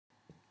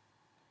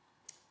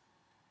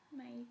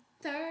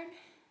Third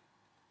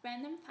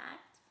random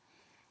fact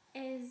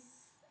is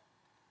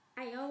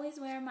I always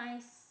wear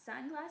my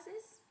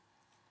sunglasses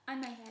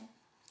on my head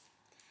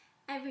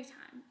every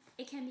time.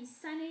 It can be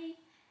sunny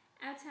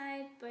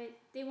outside, but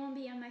they won't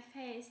be on my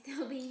face,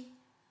 they'll be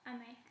on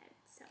my head.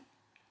 So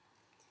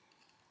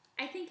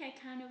I think I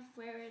kind of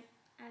wear it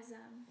as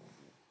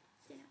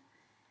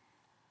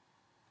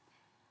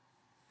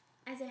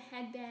as a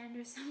headband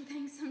or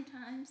something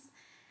sometimes.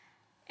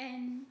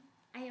 And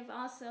I have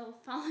also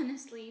fallen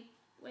asleep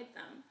with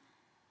them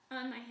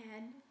on my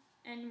head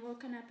and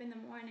woken up in the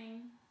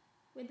morning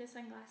with the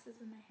sunglasses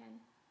on my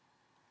head.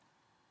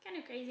 Kind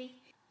of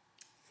crazy.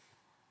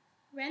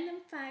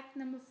 Random fact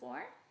number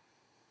 4.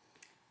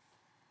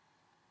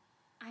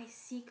 I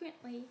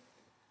secretly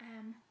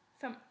am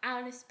from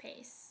outer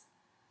space.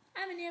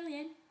 I'm an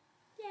alien.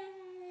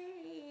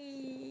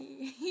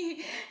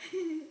 Yay!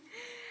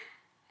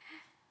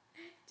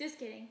 Just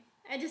kidding.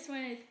 I just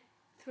wanted to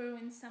throw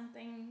in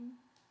something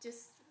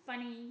just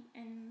funny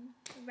and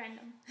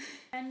random.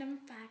 Random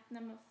fact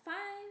number 5.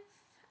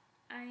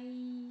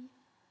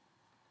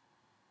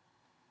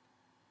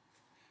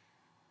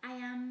 I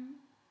am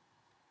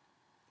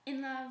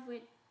in love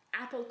with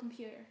Apple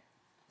computer.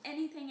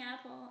 Anything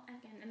Apple.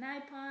 I've got an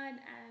iPod,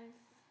 I've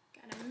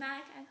got a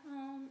Mac at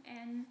home,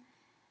 and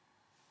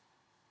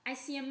I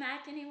see a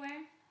Mac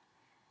anywhere,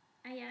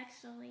 I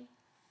actually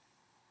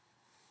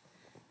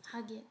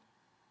hug it.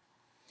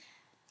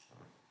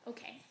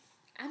 Okay,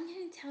 I'm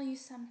gonna tell you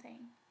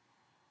something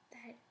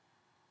that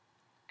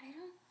I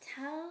don't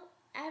tell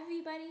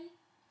everybody.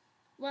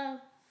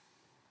 Well,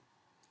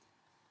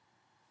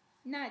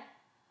 not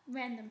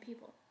random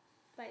people,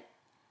 but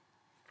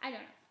I don't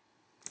know.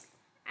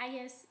 I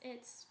guess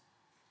it's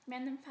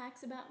random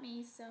facts about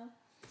me, so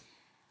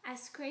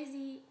as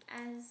crazy,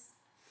 as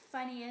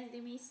funny as they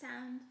may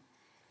sound,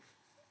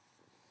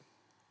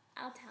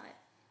 I'll tell it.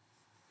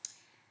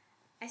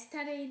 I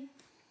studied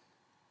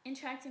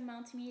interactive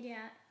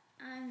multimedia,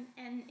 and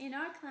in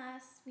our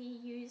class we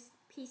use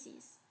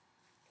PCs.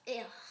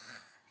 Ugh.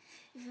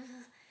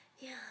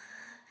 Yeah,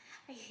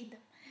 I hate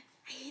them.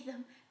 I hate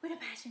them with a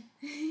passion.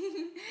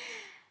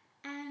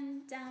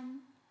 And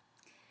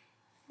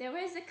there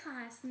was a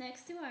class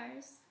next to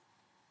ours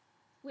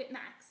with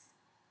Max,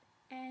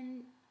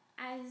 and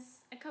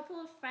as a couple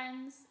of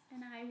friends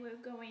and I were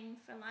going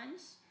for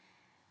lunch,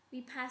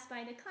 we passed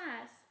by the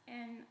class,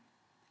 and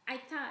I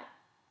thought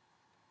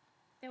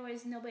there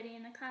was nobody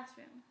in the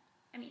classroom.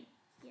 I mean,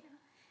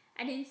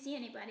 I didn't see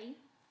anybody,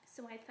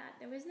 so I thought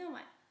there was no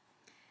one.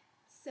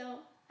 So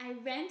I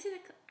ran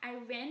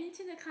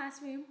into the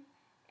classroom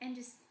and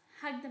just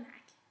hugged the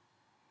Mac.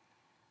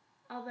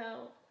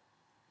 Although,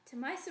 to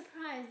my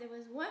surprise, there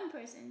was one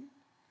person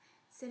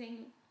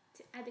sitting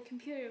at the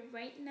computer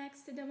right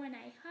next to the one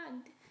I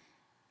hugged,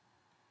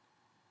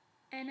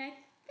 and I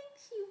think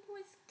she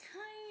was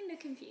kind of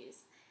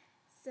confused.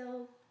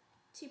 So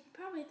she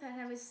probably thought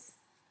I was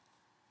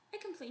a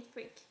complete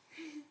freak.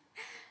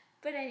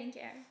 But I didn't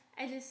care.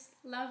 I just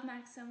love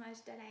Max so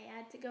much that I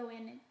had to go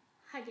in and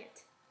hug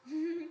it.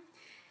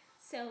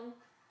 So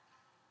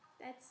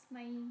that's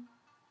my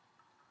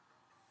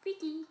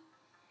freaky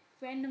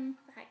random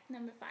fact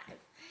number 5.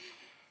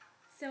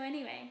 So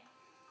anyway,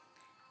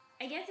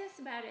 I guess that's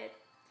about it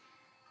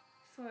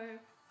for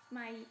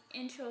my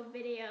intro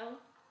video.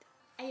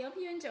 I hope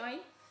you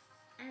enjoyed,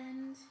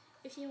 and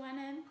if you want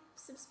to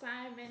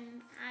subscribe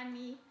and add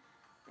me,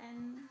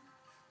 then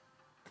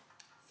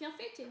feel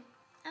free to.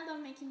 I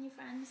love making new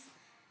friends.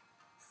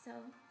 So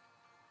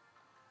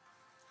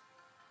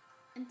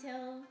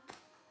until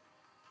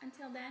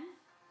then,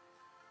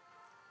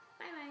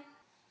 bye bye.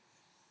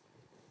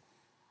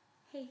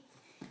 Hey,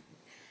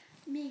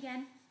 me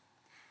again.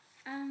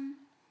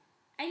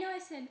 I know I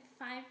said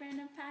 5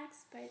 random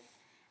facts, but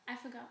I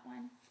forgot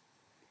one.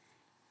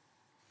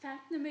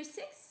 Fact number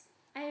 6.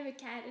 I have a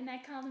cat, and I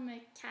call him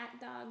a cat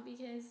dog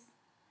because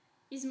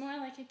he's more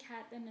like a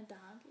cat than a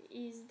dog.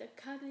 He's the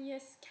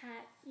cuddliest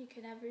cat you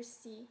could ever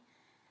see.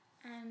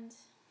 And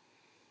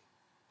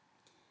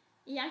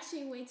he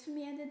actually waits for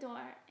me at the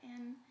door,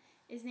 and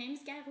his name's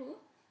Garou.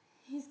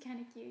 He's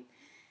kind of cute.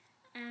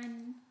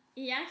 And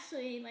he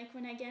actually, like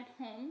when I get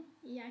home,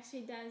 he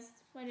actually does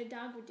what a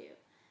dog would do.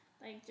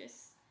 Like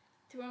just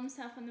throw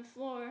himself on the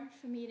floor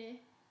for me to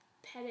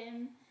pet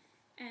him,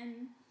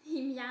 and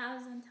he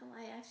meows until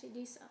I actually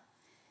do so.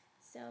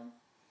 So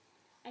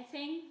I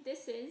think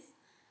this is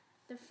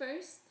the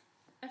first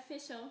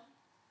official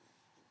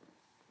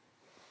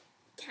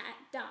cat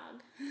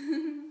dog.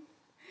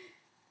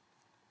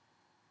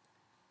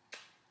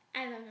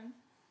 I love him.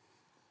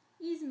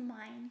 He's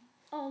mine.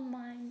 All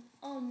mine,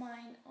 all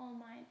mine, all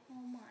mine,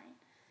 all mine.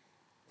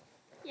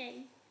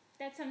 Yay.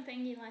 That's something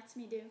he lets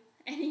me do.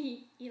 And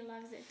he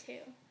loves it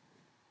too.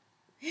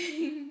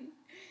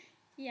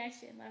 He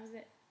actually loves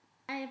it.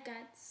 I have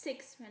got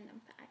 6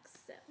 random facts,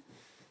 so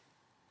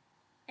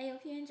I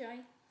hope you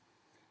enjoy.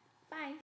 Bye.